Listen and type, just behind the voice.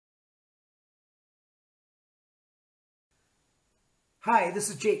Hi, this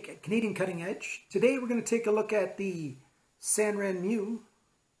is Jake at Canadian Cutting Edge. Today we're going to take a look at the Sanrenmu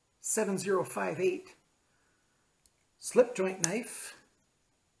 7058 slip joint knife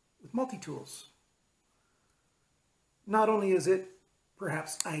with multi-tools. Not only is it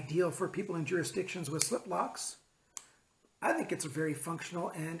perhaps ideal for people in jurisdictions with slip locks, I think it's a very functional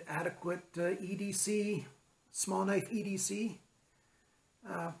and adequate EDC, small knife EDC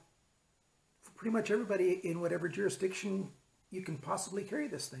for pretty much everybody in whatever jurisdiction you can possibly carry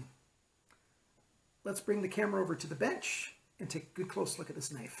this thing. Let's bring the camera over to the bench and take a good close look at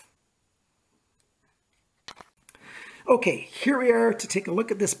this knife. Okay, here we are to take a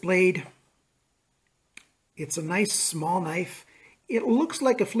look at this blade. It's a nice small knife. It looks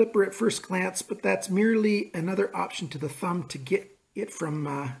like a flipper at first glance, but that's merely another option to the thumb to get it from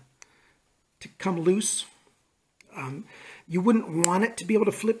to come loose. You wouldn't want it to be able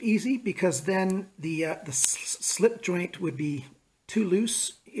to flip easy because then the slip joint would be too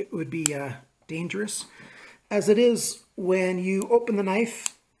loose. It would be dangerous. As it is, when you open the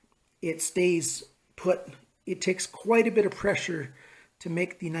knife, it stays put. It takes quite a bit of pressure to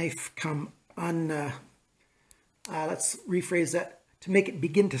make the knife come let's rephrase that, to make it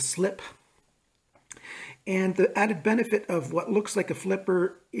begin to slip. And the added benefit of what looks like a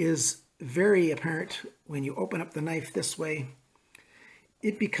flipper is very apparent when you open up the knife this way.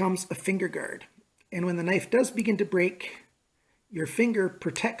 It becomes a finger guard. And when the knife does begin to break, your finger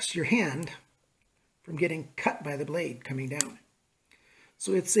protects your hand from getting cut by the blade coming down.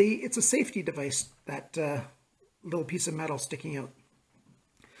 So it's a safety device, that little piece of metal sticking out.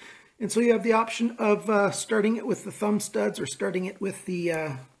 And so you have the option of starting it with the thumb studs or starting it with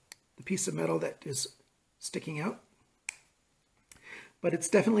the piece of metal that is sticking out. But it's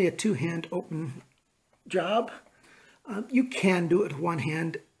definitely a two-hand open job. You can do it with one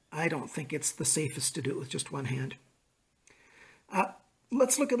hand. I don't think it's the safest to do it with just one hand.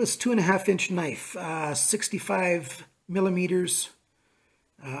 Let's look at this 2.5-inch knife, 65 millimeters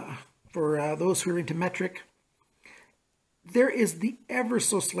for those who are into metric. There is the ever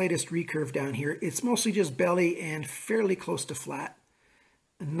so slightest recurve down here. It's mostly just belly and fairly close to flat.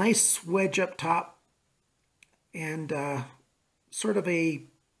 A nice wedge up top and sort of a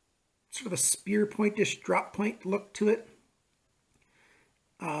spear pointish drop point look to it.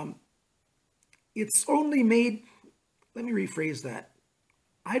 It's only made, let me rephrase that.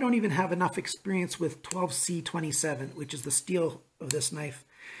 I don't even have enough experience with 12C27, which is the steel of this knife,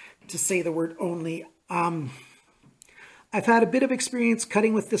 to say the word only. I've had a bit of experience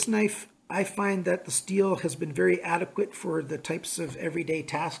cutting with this knife. I find that the steel has been very adequate for the types of everyday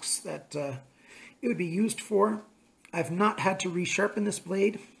tasks that it would be used for. I've not had to resharpen this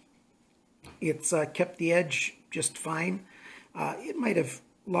blade. It's kept the edge just fine. It might have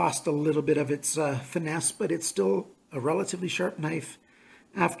lost a little bit of its finesse, but it's still a relatively sharp knife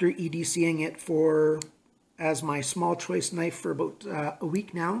after EDCing it as my small choice knife for about a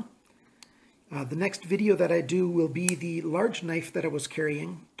week now. The next video that I do will be the large knife that I was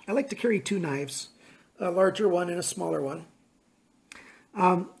carrying. I like to carry two knives, a larger one and a smaller one.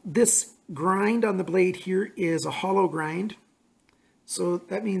 This grind on the blade here is a hollow grind. So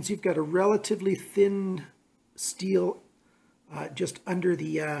that means you've got a relatively thin steel just under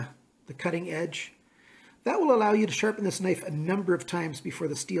the cutting edge. That will allow you to sharpen this knife a number of times before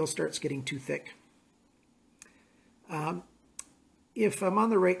the steel starts getting too thick. If I'm on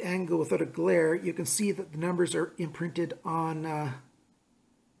the right angle without a glare, you can see that the numbers are imprinted on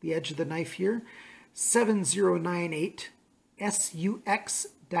the edge of the knife here. 7098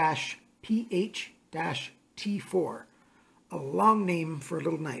 SUX-PH-T4. A long name for a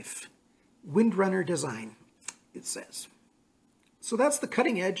little knife. Windrunner design, it says. So that's the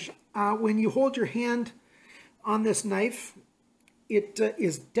cutting edge. When you hold your hand on this knife, it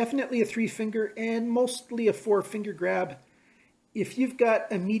is definitely a 3-finger and mostly a 4-finger grab. If you've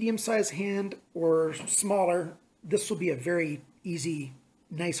got a medium-sized hand or smaller, this will be a very easy,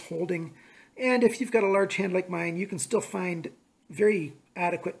 nice holding. And if you've got a large hand like mine, you can still find very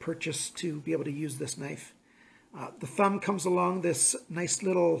adequate purchase to be able to use this knife. The thumb comes along this nice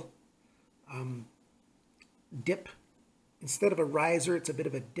little dip. Instead of a riser, it's a bit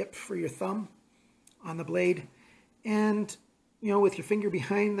of a dip for your thumb on the blade. And, you know, with your finger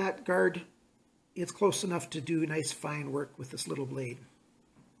behind that guard, it's close enough to do nice fine work with this little blade.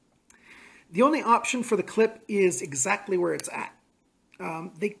 The only option for the clip is exactly where it's at.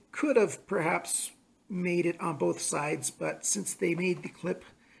 They could have perhaps made it on both sides, but since they made the clip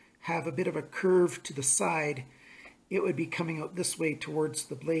have a bit of a curve to the side, it would be coming out this way towards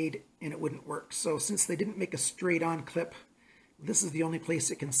the blade and it wouldn't work. So since they didn't make a straight on clip, this is the only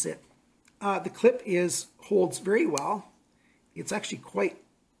place it can sit. The clip holds very well. It's actually quite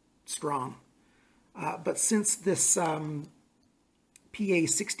strong. But since this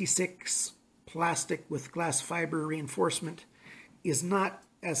PA66 plastic with glass fiber reinforcement is not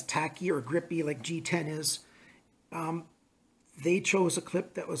as tacky or grippy like G10 is, they chose a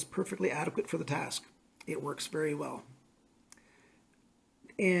clip that was perfectly adequate for the task. It works very well.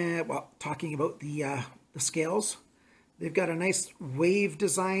 And well, talking about the scales, they've got a nice wave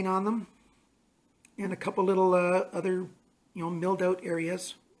design on them, and a couple little other, milled out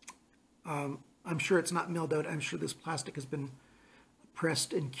areas. I'm sure it's not milled out. I'm sure this plastic has been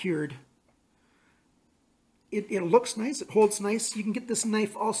pressed and cured. It looks nice. It holds nice. You can get this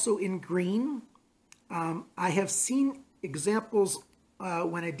knife also in green. I have seen examples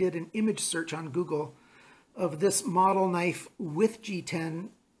when I did an image search on Google of this model knife with G10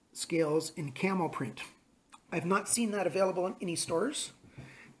 scales in camel print. I've not seen that available in any stores.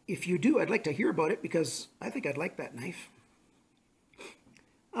 If you do, I'd like to hear about it because I think I'd like that knife.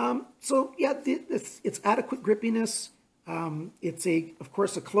 So yeah, it's adequate grippiness. It's of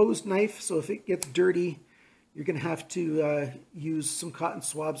course, a closed knife, so if it gets dirty, you're going to have to use some cotton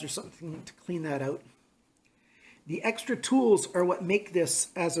swabs or something to clean that out. The extra tools are what make this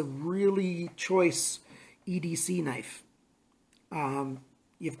as a really choice EDC knife.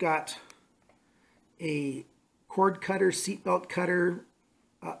 You've got a cord cutter, seatbelt cutter,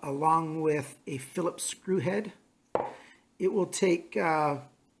 along with a Phillips screw head. It will take,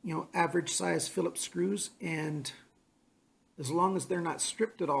 average size Phillips screws, and as long as they're not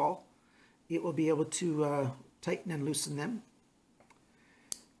stripped at all, it will be able to tighten and loosen them.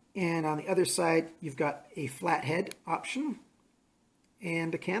 And on the other side, you've got a flathead option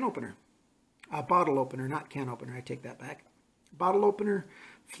and a can opener. A bottle opener, not can opener, I take that back. Bottle opener,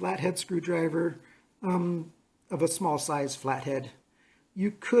 flathead screwdriver, of a small size flathead.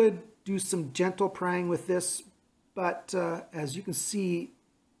 You could do some gentle prying with this, but as you can see,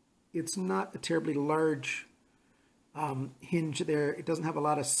 it's not a terribly large hinge there. It doesn't have a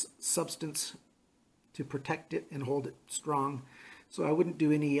lot of substance to protect it and hold it strong. So I wouldn't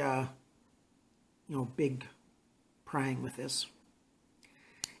do any, big prying with this.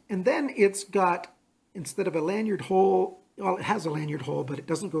 And then it's got, instead of a lanyard hole, well, it has a lanyard hole, but it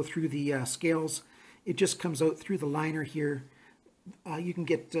doesn't go through the scales. It just comes out through the liner here. You can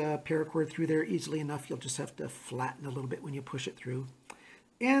get paracord through there easily enough. You'll just have to flatten a little bit when you push it through.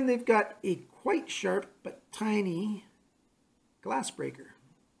 And they've got a quite sharp but tiny glass breaker.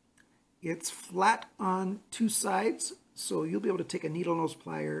 It's flat on two sides, so you'll be able to take a needle nose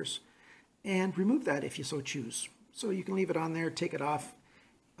pliers and remove that if you so choose. So you can leave it on there, take it off.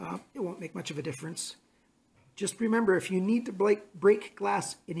 It won't make much of a difference. Just remember, if you need to break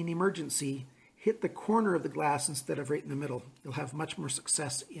glass in an emergency, hit the corner of the glass instead of right in the middle. You'll have much more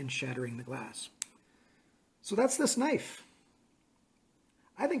success in shattering the glass. So that's this knife.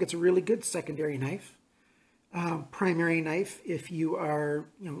 I think it's a really good secondary knife. Primary knife if you are,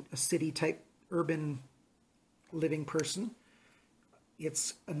 a city type urban living person.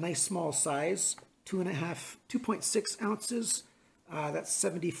 It's a nice small size, 2.6 ounces. That's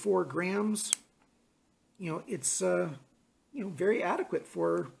 74 grams. It's very adequate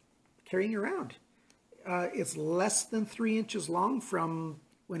for carrying around. It's less than 3 inches long from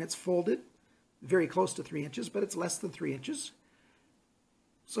when it's folded, very close to 3 inches, but it's less than 3 inches.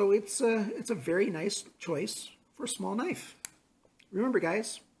 So it's a very nice choice for a small knife. Remember,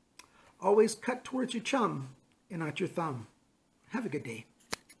 guys, always cut towards your chum and not your thumb. Have a good day.